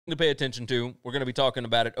to pay attention to. We're going to be talking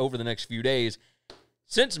about it over the next few days.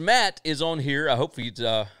 Since Matt is on here, I hope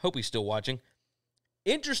he's still watching.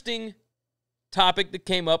 Interesting topic that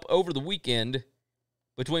came up over the weekend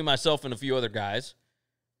between myself and a few other guys.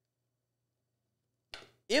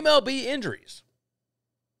 MLB injuries.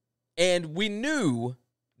 And we knew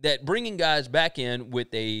that bringing guys back in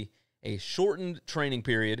with a shortened training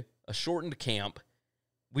period, a shortened camp,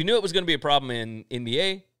 we knew it was going to be a problem in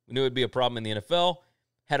NBA. We knew it would be a problem in the NFL.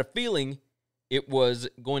 Had a feeling it was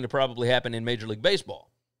going to probably happen in Major League Baseball.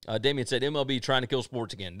 Damian said MLB trying to kill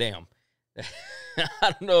sports again. Damn.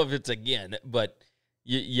 I don't know if it's again, but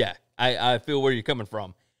yeah, I feel where you're coming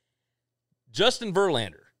from. Justin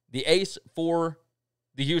Verlander, the ace for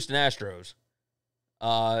the Houston Astros.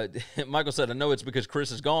 Michael said, I know it's because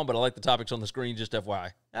Chris is gone, but I like the topics on the screen, just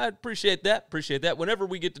FYI. I appreciate that. Whenever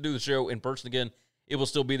we get to do the show in person again, it will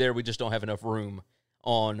still be there. We just don't have enough room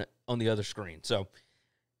on the other screen. So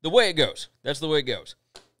the way it goes. That's the way it goes.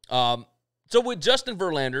 So with Justin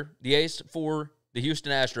Verlander, the ace for the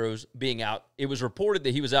Houston Astros, being out, it was reported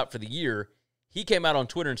that he was out for the year. He came out on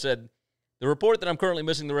Twitter and said, the report that I'm currently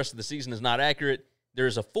missing the rest of the season is not accurate. There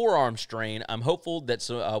is a forearm strain. I'm hopeful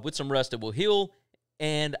that with some rest it will heal,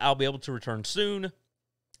 and I'll be able to return soon.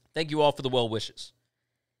 Thank you all for the well wishes.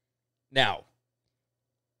 Now,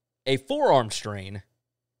 a forearm strain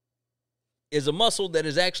is a muscle that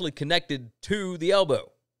is actually connected to the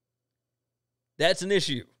elbow. That's an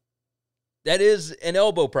issue. That is an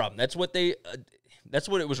elbow problem. That's what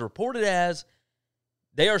it was reported as.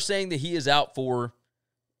 They are saying that he is out for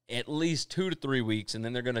at least 2 to 3 weeks, and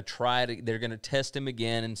then they're going to test him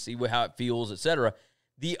again and see how it feels, etc.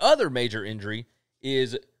 The other major injury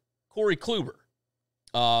is Corey Kluber.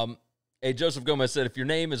 Joseph Gomez said, if your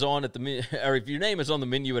name is on the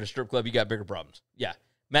menu at a strip club, you got bigger problems. Yeah.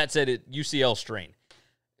 Matt said it, UCL strain.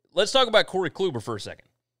 Let's talk about Corey Kluber for a second.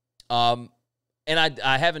 And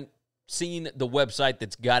I haven't seen the website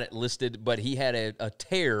that's got it listed, but he had a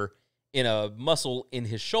tear in a muscle in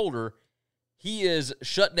his shoulder. He is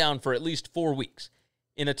shut down for at least 4 weeks.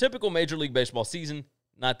 In a typical Major League Baseball season,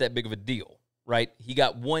 not that big of a deal, right? He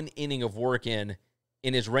got 1 inning of work in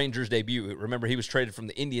his Rangers debut. Remember, he was traded from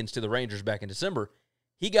the Indians to the Rangers back in December.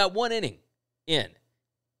 He got 1 inning in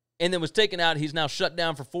and then was taken out. He's now shut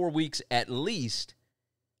down for 4 weeks at least.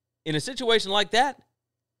 In a situation like that,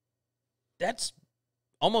 that's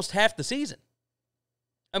almost half the season.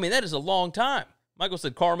 I mean, that is a long time. Michael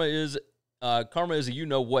said karma is a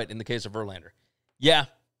you-know-what in the case of Verlander. Yeah.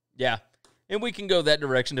 And we can go that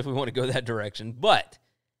direction if we want to go that direction. But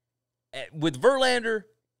with Verlander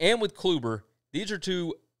and with Kluber, these are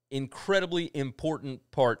 2 incredibly important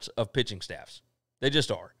parts of pitching staffs. They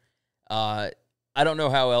just are. I don't know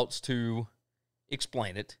how else to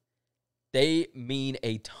explain it. They mean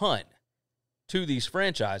a ton to these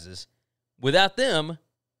franchises. Without them,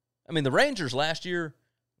 I mean, the Rangers last year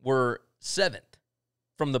were 7th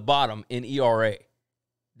from the bottom in ERA.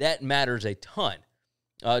 That matters a ton.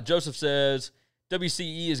 Joseph says,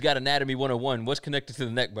 WCE has got Anatomy 101. What's connected to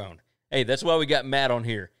the neck bone? Hey, that's why we got Matt on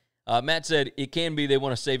here. Matt said it can be they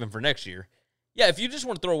want to save him for next year. Yeah, if you just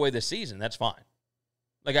want to throw away this season, that's fine.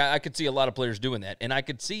 Like, I could see a lot of players doing that. And I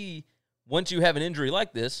could see once you have an injury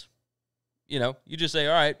like this, you just say,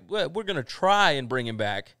 all right, well, we're going to try and bring him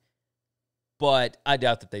back, but I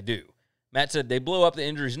doubt that they do. Matt said they blow up the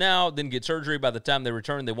injuries now, then get surgery. By the time they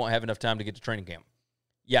return, they won't have enough time to get to training camp.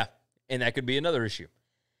 Yeah, and that could be another issue.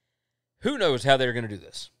 Who knows how they're going to do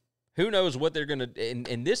this? Who knows what they're going to –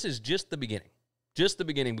 and this is just the beginning. Just the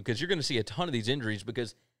beginning, because you're going to see a ton of these injuries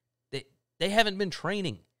because they haven't been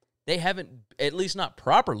training. They haven't, at least not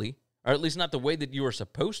properly, or at least not the way that you are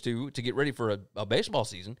supposed to get ready for a baseball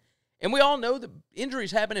season. And we all know that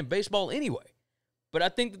injuries happen in baseball anyway. But I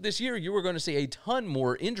think that this year you are going to see a ton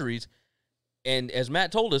more injuries. And as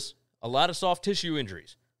Matt told us, a lot of soft tissue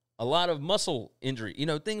injuries, a lot of muscle injury,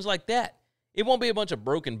 things like that. It won't be a bunch of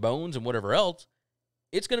broken bones and whatever else.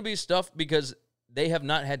 It's going to be stuff because they have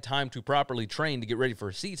not had time to properly train to get ready for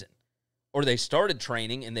a season. Or they started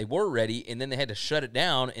training and they were ready and then they had to shut it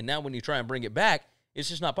down. And now when you try and bring it back, it's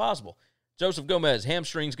just not possible. Joseph Gomez,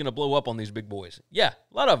 hamstring's going to blow up on these big boys. Yeah,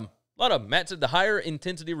 a lot of them. Matt said the higher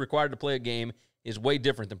intensity required to play a game is way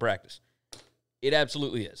different than practice. It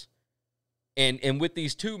absolutely is. And with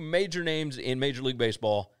these 2 major names in Major League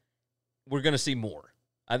Baseball, we're going to see more.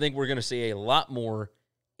 I think we're going to see a lot more,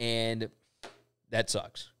 and that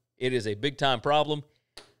sucks. It is a big-time problem,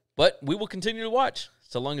 but we will continue to watch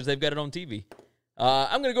so long as they've got it on TV.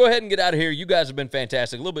 I'm going to go ahead and get out of here. You guys have been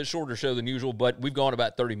fantastic. A little bit shorter show than usual, but we've gone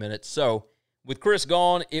about 30 minutes, so With Chris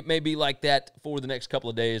gone, it may be like that for the next couple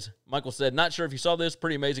of days. Michael said, not sure if you saw this.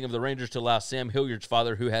 Pretty amazing of the Rangers to allow Sam Hilliard's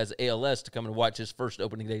father, who has ALS, to come and watch his first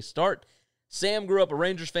opening day start. Sam grew up a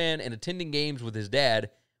Rangers fan and attending games with his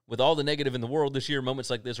dad. With all the negative in the world this year, moments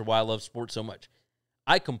like this are why I love sports so much.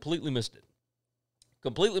 I completely missed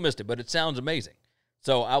it. But it sounds amazing.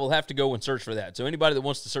 So I will have to go and search for that. So anybody that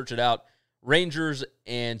wants to search it out, Rangers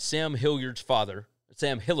and Sam Hilliard's father,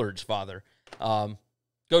 go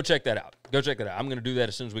check that out. I'm going to do that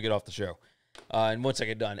as soon as we get off the show. And once I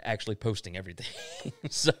get done actually posting everything.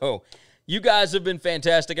 So you guys have been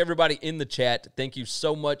fantastic. Everybody in the chat, thank you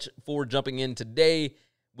so much for jumping in today.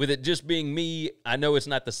 With it just being me, I know it's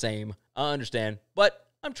not the same. I understand. But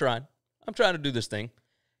I'm trying. to do this thing.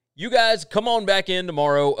 You guys, come on back in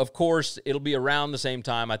tomorrow. Of course, it'll be around the same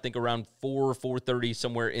time. I think around 4:30,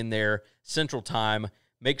 somewhere in there, Central Time.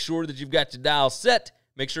 Make sure that you've got your dial set.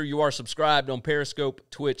 Make sure you are subscribed on Periscope,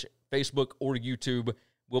 Twitch, Facebook, or YouTube.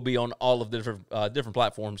 We'll be on all of the different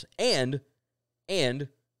platforms. And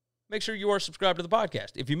make sure you are subscribed to the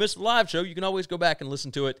podcast. If you missed the live show, you can always go back and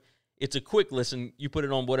listen to it. It's a quick listen. You put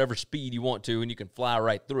it on whatever speed you want to, and you can fly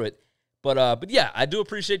right through it. But yeah, I do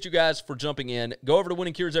appreciate you guys for jumping in. Go over to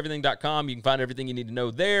winningcureseverything.com. You can find everything you need to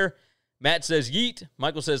know there. Matt says yeet.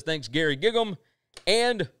 Michael says thanks, Gary Giggum.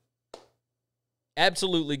 And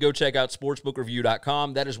absolutely go check out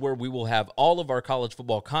sportsbookreview.com. That is where we will have all of our college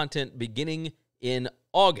football content beginning in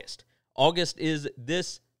August. August is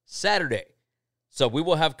this Saturday. So we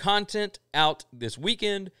will have content out this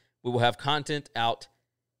weekend. We will have content out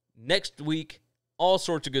next week. All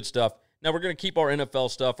sorts of good stuff. Now, we're going to keep our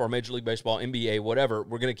NFL stuff, our Major League Baseball, NBA, whatever.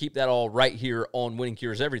 We're going to keep that all right here on Winning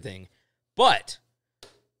Cures Everything. But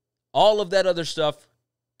all of that other stuff,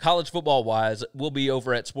 college football-wise, will be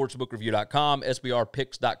over at sportsbookreview.com,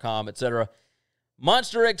 sbrpicks.com, etc.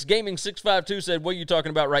 Monster X Gaming 652 said, what are you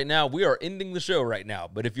talking about right now? We are ending the show right now.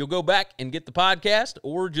 But if you'll go back and get the podcast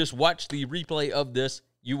or just watch the replay of this,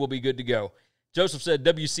 you will be good to go. Joseph said,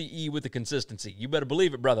 WCE with the consistency. You better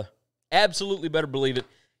believe it, brother. Absolutely better believe it.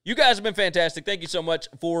 You guys have been fantastic. Thank you so much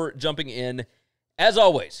for jumping in. As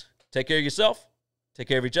always, take care of yourself. Take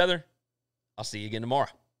care of each other. I'll see you again tomorrow.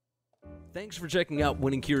 Thanks for checking out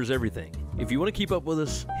Winning Cures Everything. If you want to keep up with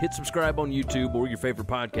us, hit subscribe on YouTube or your favorite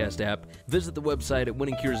podcast app. Visit the website at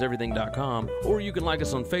winningcureseverything.com, or you can like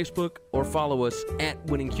us on Facebook or follow us at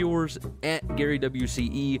Winning Cures, at Gary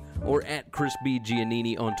WCE, or at Chris B.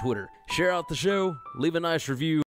 Giannini on Twitter. Share out the show, leave a nice review.